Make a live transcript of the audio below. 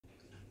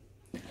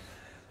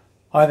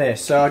Hi there.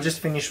 So I just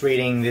finished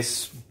reading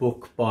this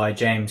book by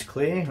James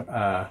Clear,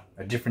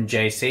 a different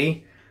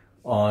JC,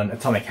 on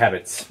atomic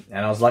habits,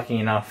 and I was lucky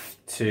enough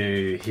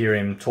to hear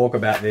him talk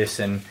about this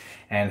and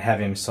have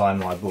him sign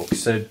my book.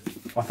 So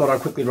I thought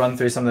I'd quickly run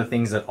through some of the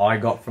things that I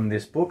got from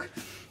this book.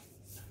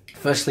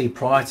 Firstly,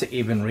 prior to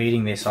even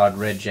reading this, I'd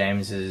read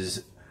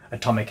James's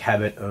atomic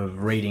habit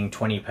of reading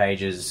 20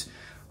 pages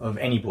of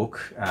any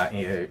book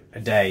a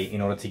day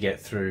in order to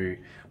get through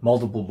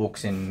multiple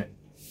books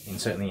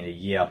certainly in a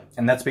year.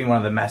 And that's been one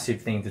of the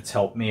massive things that's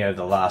helped me over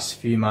the last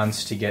few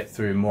months to get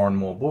through more and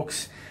more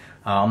books.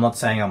 I'm not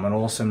saying I'm an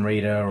awesome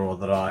reader or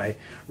that I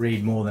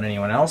read more than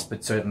anyone else,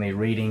 but certainly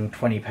reading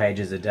 20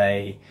 pages a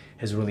day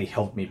has really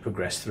helped me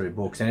progress through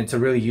books. And it's a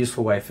really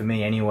useful way for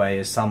me anyway,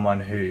 as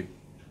someone who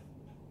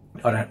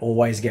I don't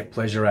always get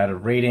pleasure out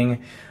of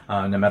reading,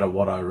 no matter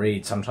what I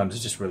read. Sometimes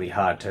it's just really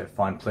hard to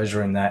find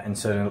pleasure in that, and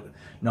so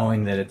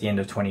knowing that at the end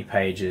of 20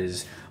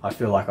 pages I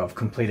feel like I've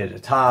completed a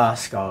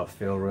task, I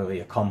feel really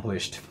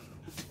accomplished.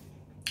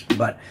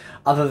 But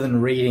other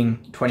than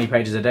reading 20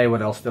 pages a day,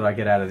 what else did I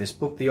get out of this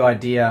book? The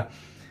idea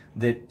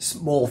that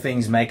small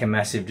things make a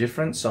massive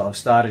difference. So I've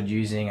started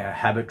using a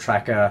habit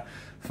tracker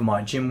for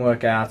my gym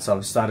workouts.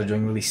 I've started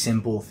doing really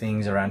simple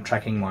things around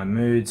tracking my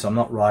mood. So I'm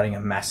not writing a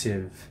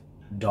massive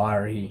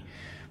diary,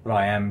 but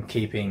I am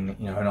keeping,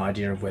 an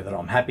idea of whether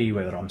I'm happy,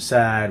 whether I'm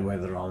sad,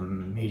 whether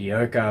I'm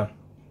mediocre.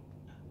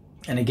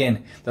 And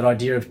again, that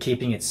idea of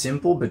keeping it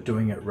simple but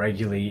doing it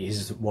regularly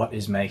is what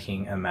is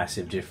making a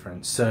massive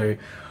difference. So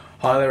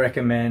highly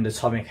recommend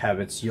Atomic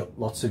Habits.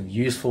 Lots of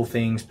useful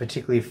things,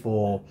 particularly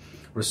for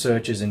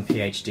researchers and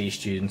PhD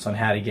students, on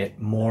how to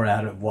get more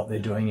out of what they're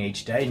doing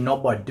each day,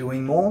 not by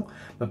doing more,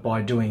 but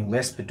by doing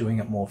less, but doing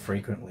it more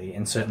frequently.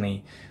 And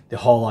certainly the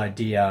whole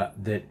idea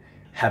that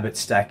habit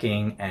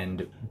stacking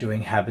and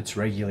doing habits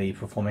regularly,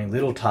 performing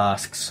little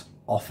tasks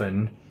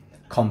often,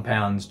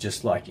 compounds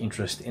just like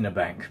interest in a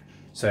bank.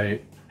 So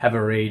have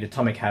a read,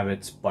 Atomic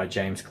Habits by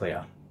James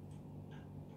Clear.